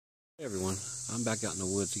Hey everyone, I'm back out in the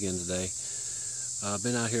woods again today. I've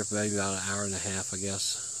been out here for maybe about an hour and a half, I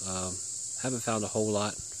guess. Haven't found a whole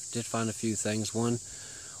lot. Did find a few things. One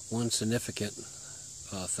significant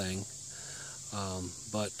thing.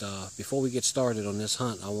 But before we get started on this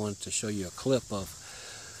hunt, I wanted to show you a clip of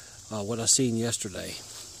what I seen yesterday.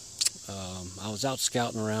 I was out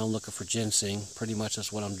scouting around looking for ginseng. Pretty much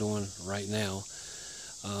that's what I'm doing right now.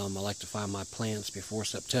 I like to find my plants before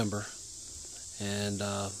September, and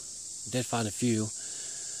did find a few,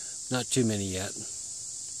 not too many yet.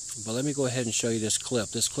 But let me go ahead and show you this clip.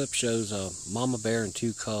 This clip shows a mama bear and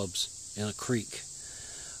two cubs in a creek.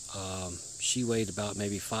 She weighed about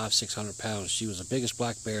maybe 500-600 pounds. She was the biggest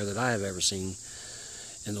black bear that I have ever seen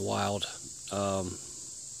in the wild.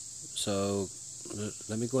 So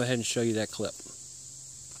let me go ahead and show you that clip.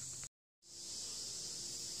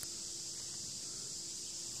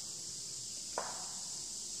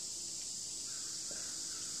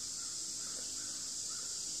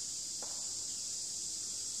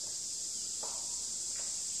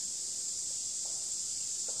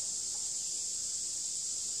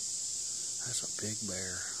 That's a big bear.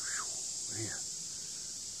 Whew, man.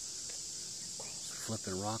 She's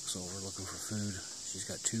flipping rocks over looking for food. She's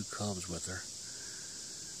got two cubs with her.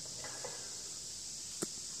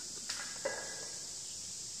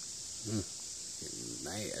 Getting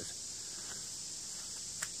mad.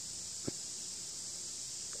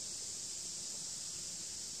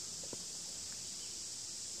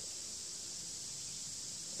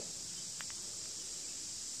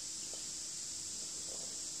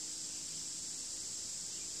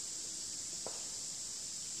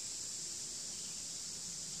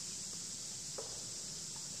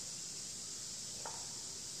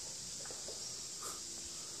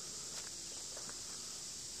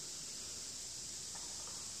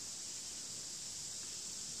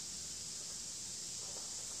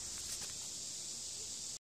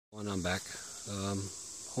 And I'm back.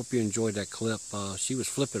 Hope you enjoyed that clip. She was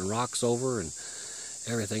flipping rocks over and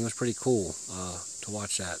everything. It was pretty cool to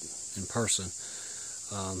watch that in person.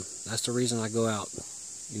 That's the reason I go out.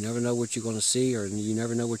 You never know what you're going to see, or you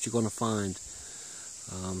never know what you're going to find.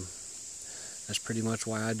 That's pretty much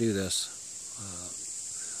why I do this.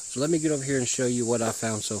 So let me get over here and show you what I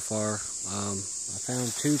found so far. I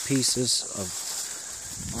found two pieces of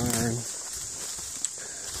iron.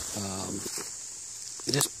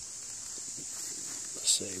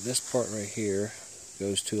 This part right here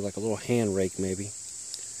goes to like a little hand rake maybe.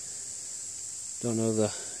 Don't know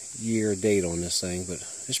the year or date on this thing, but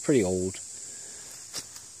it's pretty old.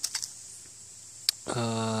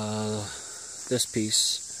 This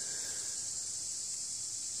piece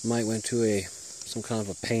might went to some kind of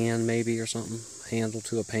a pan maybe or something. Handle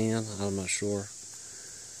to a pan, I'm not sure.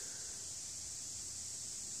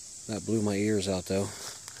 That blew my ears out though.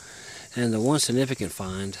 And the one significant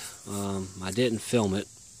find, I didn't film it.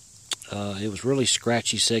 It was really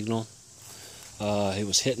scratchy signal. It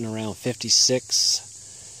was hitting around 56,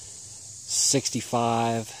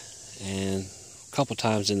 65, and a couple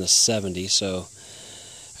times in the 70s, so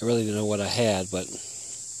I really didn't know what I had, but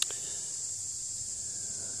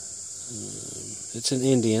it's an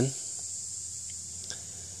Indian,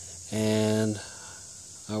 and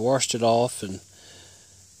I washed it off and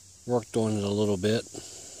worked on it a little bit.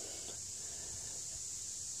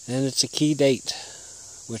 And it's a key date,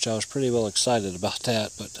 which I was pretty well excited about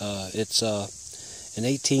that, but it's in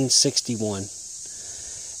 1861,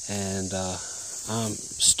 and I'm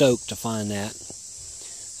stoked to find that.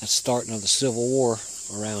 That's the starting of the Civil War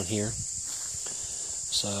around here,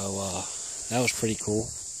 so that was pretty cool.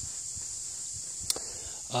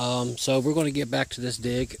 So we're going to get back to this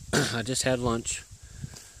dig. I just had lunch,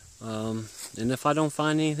 and if I don't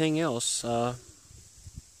find anything else,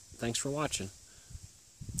 thanks for watching.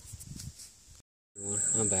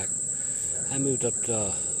 I'm back. I moved up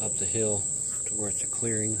the hill to where it's a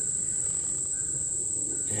clearing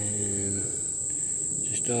and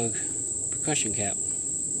just dug percussion cap.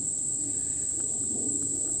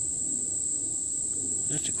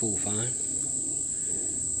 That's a cool find.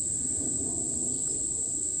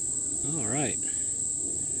 Alright.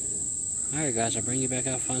 Alright guys, I'll bring you back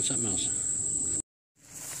out and find something else.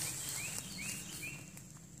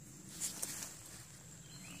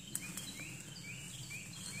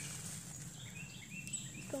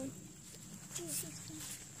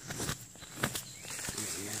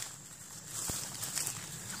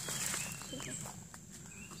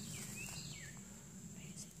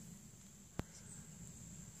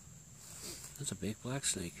 That's a big black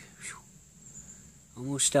snake. Whew.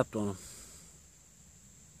 Almost stepped on him.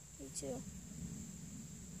 Me too.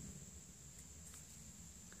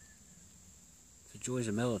 joys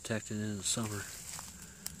of metal detecting in the summer.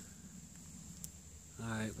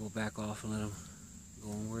 Alright, we'll back off and let him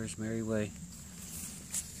go on where his merry way.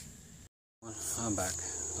 I'm back.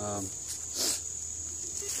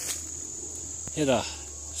 Hit a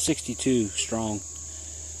 62 strong,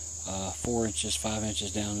 4 inches, 5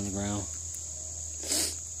 inches down in the ground,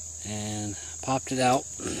 and popped it out.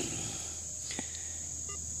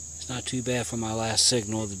 It's not too bad for my last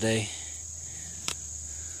signal of the day.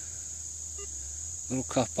 Little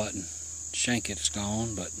cuff button. Shank it's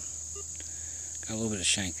gone, but got a little bit of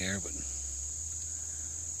shank there, but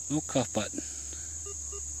little cuff button.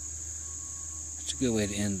 It's a good way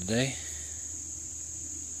to end the day.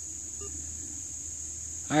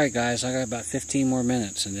 Alright guys, I got about 15 more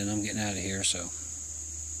minutes and then I'm getting out of here, so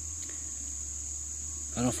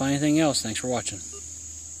if I don't find anything else, thanks for watching.